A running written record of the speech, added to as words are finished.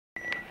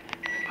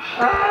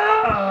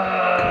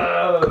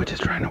Coach is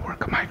trying to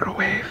work a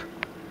microwave.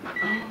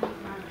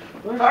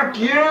 Fuck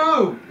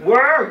you!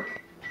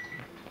 Work!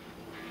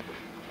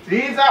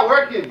 See, he's not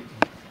working.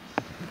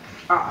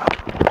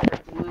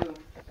 Blue.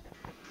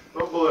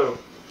 What blue?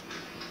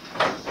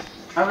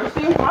 I was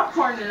seeing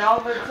popcorn and all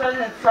of a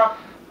sudden it stopped.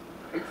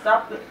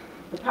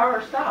 The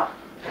power stopped.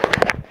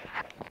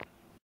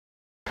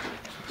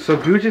 So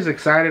Gooch is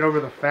excited over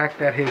the fact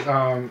that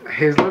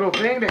his little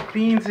thing that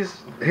cleans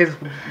his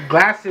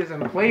glasses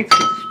and plates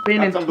can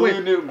spin and Some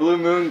twist. blue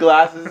moon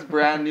glasses,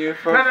 brand new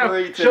for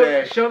free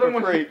today. Show them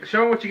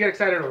what you get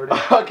excited over.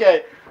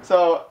 Okay,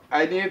 so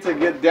I needed to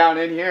get down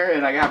in here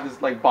and I have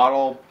this like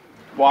bottle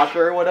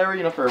washer or whatever,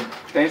 you know, for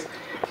things.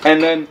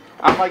 And then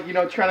I'm like, you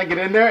know, trying to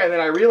get in there, and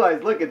then I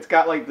realized, look, it's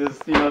got like this,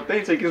 you know,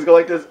 thing, so you can just go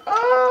like this.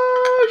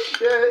 Oh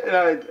shit! And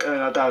I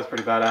thought that was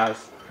pretty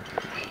badass.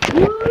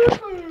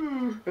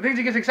 Woo! The things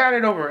he gets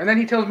excited over, and then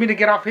he tells me to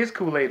get off his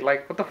Kool-Aid.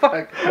 Like, what the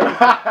fuck?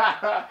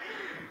 That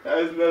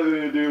has nothing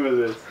to do with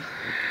this.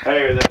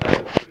 Anyway, that's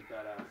pretty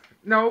badass.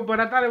 No, but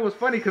I thought it was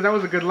funny because that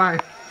was a good line,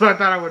 so I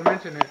thought I would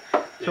mention it.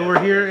 So we're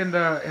here in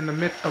the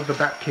midst of the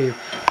Bat Cave.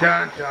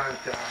 Dun dun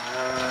dun.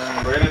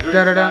 We're gonna drink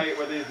tonight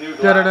with these new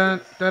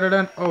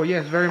glasses. Oh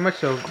yes, very much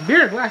so.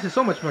 Beer glass is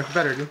so much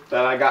better, dude.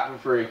 That I got for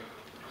free.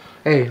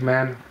 Hey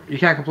man, you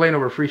can't complain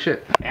over free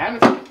shit. And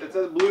it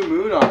says Blue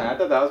Moon on it. I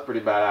thought that was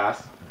pretty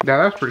badass. Yeah,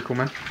 that was pretty cool,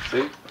 man.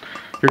 See?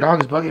 Your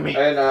dog is bugging me.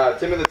 And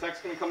Tim in the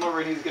text can come over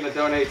and he's gonna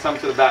donate some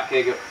to the Bat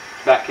Cave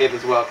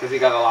as well, because he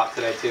got a lot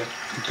today too.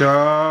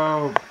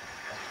 Dope.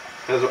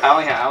 Because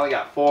I only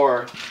got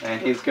 4,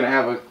 and he's gonna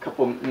have a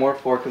couple more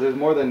 4, because there's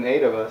more than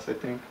 8 of us, I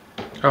think.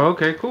 Oh,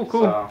 okay, cool.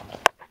 So,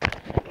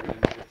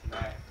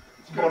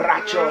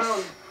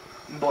 Borrachos.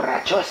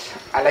 Borrachos.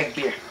 I like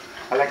beer.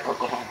 I like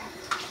alcohol.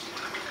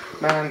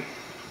 Man,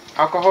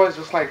 alcohol is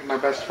just like my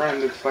best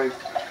friend. It's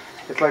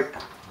like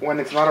when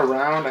it's not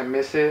around, I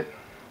miss it.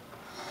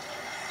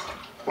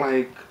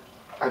 Like,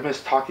 I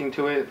miss talking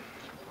to it.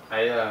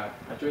 I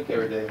drink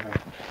every day, man.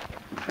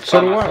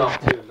 So do I. Myself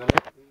too. That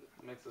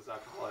makes us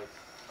alcoholics.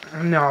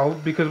 No,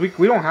 because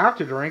we don't have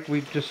to drink.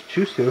 We just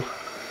choose to.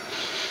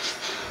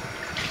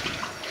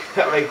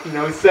 That makes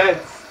no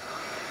sense.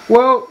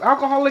 Well,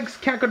 alcoholics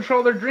can't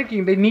control their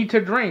drinking. They need to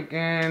drink,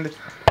 and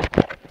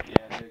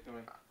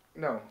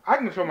no, I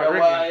can control my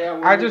drinking. Well,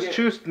 yeah, I just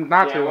choose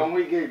not to. When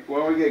we get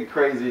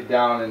crazy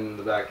down in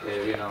the back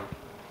cave, you know.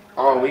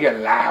 Oh, we get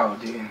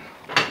loud, dude.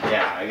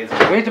 Yeah, I guess.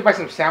 We need to buy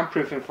some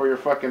soundproofing for your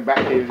fucking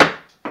back cave.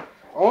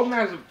 Old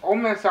man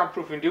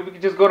soundproofing, dude. We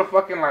could just go to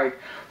fucking like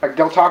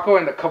Del Taco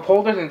and the cup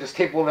holders and just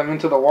staple them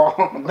into the wall.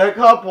 The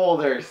cup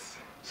holders.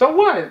 So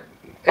what?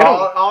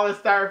 All the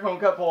styrofoam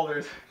cup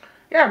holders.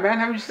 Yeah, man.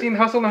 Haven't you seen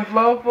Hustle and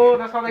Flow, fool?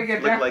 That's how they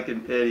get down. Look like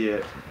an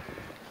idiot.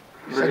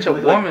 You're such a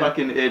woman. Like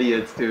fucking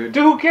idiots, dude.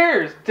 Dude, who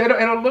cares?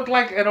 It'll look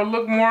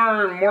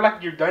more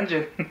like your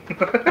dungeon.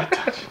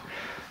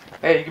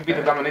 Hey, you can be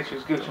the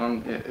dominatrix, Gooch.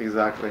 Yeah,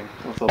 exactly.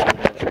 What's up with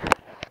that?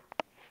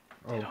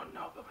 Oh. They don't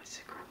know about my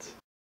secrets.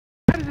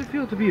 How does it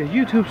feel to be a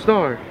YouTube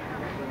star?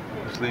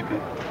 Sleepy.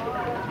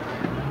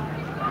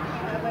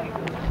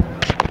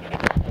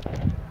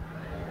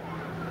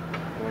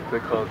 What's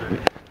it called?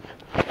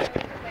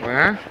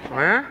 Yeah?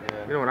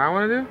 You know what I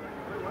want to do?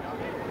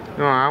 You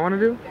know what I want to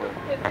do?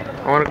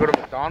 I want to go to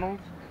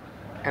McDonald's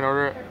and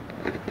order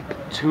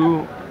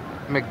 2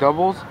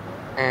 McDoubles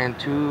and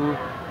 2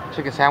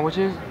 chicken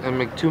sandwiches and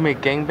make 2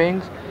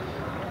 McGangbangs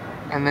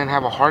and then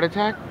have a heart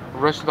attack,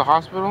 rush to the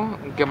hospital,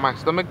 and get my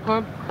stomach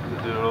pumped.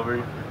 Do it over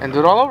again? And do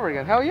it all over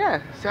again. Hell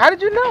yeah. So how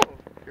did you know?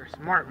 You're a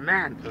smart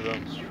man. Because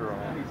I'm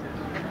strong.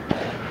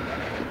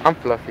 I'm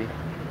fluffy.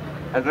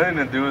 Has nothing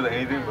to do with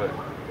anything, but...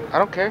 I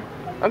don't care.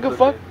 I don't give a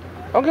fuck.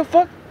 I don't give a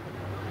fuck.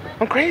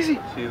 I'm crazy.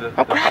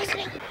 I'm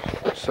crazy.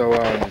 So,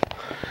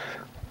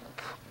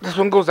 this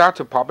one goes out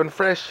to Poppin'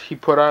 Fresh. He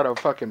put out a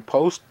fucking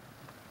post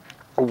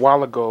a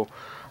while ago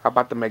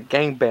about the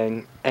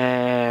McGangbang,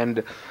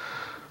 and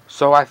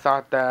so I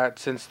thought that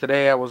since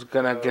today I was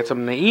gonna get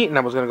something to eat and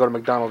I was gonna go to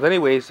McDonald's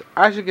anyways,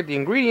 I should get the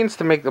ingredients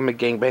to make the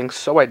McGangbang.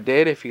 So I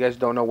did. If you guys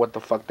don't know what the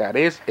fuck that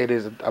is, it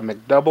is a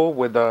McDouble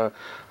with a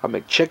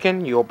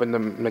McChicken. You open the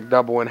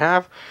McDouble in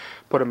half,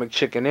 put a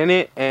McChicken in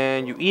it,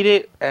 and you eat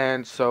it.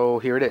 And so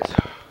here it is.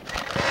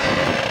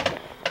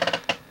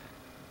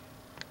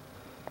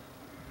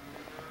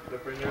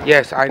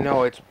 Yes, I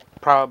know it's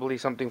probably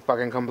something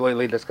fucking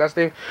completely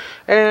disgusting,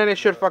 and it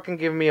should fucking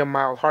give me a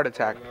mild heart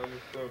attack.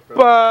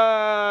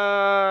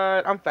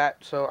 But I'm fat,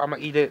 so I'm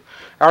gonna eat it.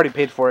 I already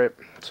paid for it,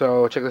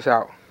 so check this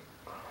out.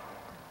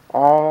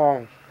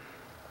 Oh.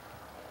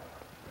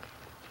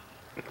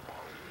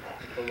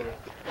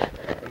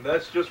 And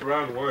that's just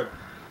round 1.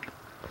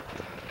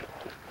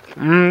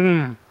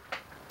 Mmm.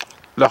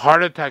 The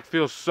heart attack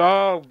feels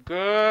so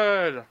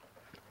good.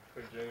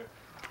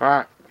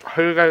 Alright,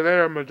 see you guys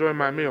later. I'm enjoying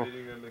my meal.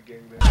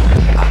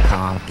 I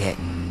can't get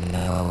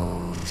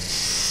no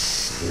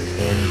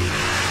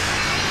sleep.